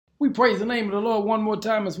We praise the name of the Lord one more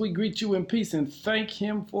time as we greet you in peace and thank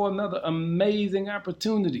Him for another amazing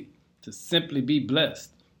opportunity to simply be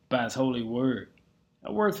blessed by His holy word.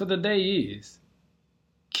 Our word for the day is,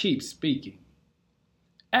 keep speaking.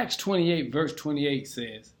 Acts 28 verse 28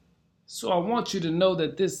 says, "So I want you to know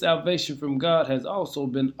that this salvation from God has also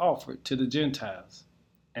been offered to the Gentiles,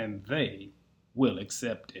 and they will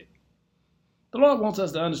accept it." The Lord wants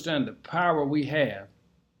us to understand the power we have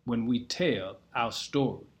when we tell our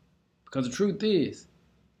story. Because the truth is,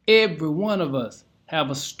 every one of us have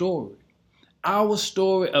a story. Our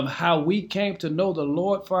story of how we came to know the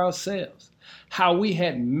Lord for ourselves, how we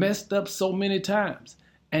had messed up so many times,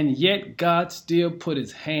 and yet God still put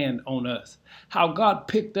His hand on us, how God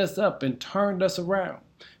picked us up and turned us around,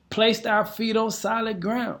 placed our feet on solid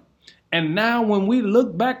ground. And now when we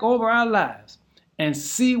look back over our lives and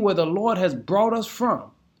see where the Lord has brought us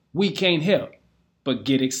from, we can't help but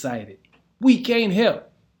get excited. We can't help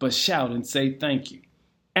but shout and say thank you.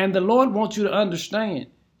 And the Lord wants you to understand,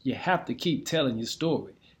 you have to keep telling your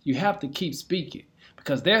story. You have to keep speaking,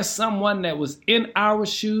 because there's someone that was in our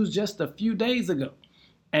shoes just a few days ago.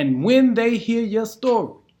 And when they hear your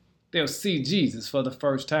story, they'll see Jesus for the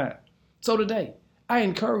first time. So today, I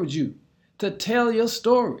encourage you to tell your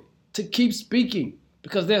story, to keep speaking,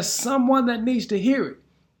 because there's someone that needs to hear it.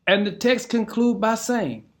 And the text concludes by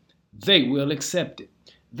saying, they will accept it.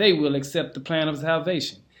 They will accept the plan of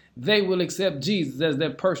salvation. They will accept Jesus as their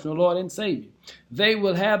personal Lord and Savior. They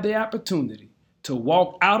will have the opportunity to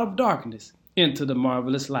walk out of darkness into the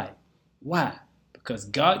marvelous light. Why? Because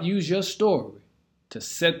God used your story to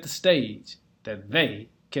set the stage that they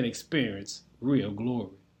can experience real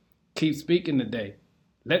glory. Keep speaking today.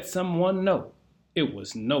 Let someone know it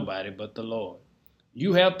was nobody but the Lord.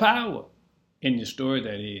 You have power in your story,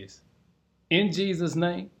 that is. In Jesus'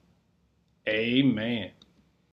 name, amen.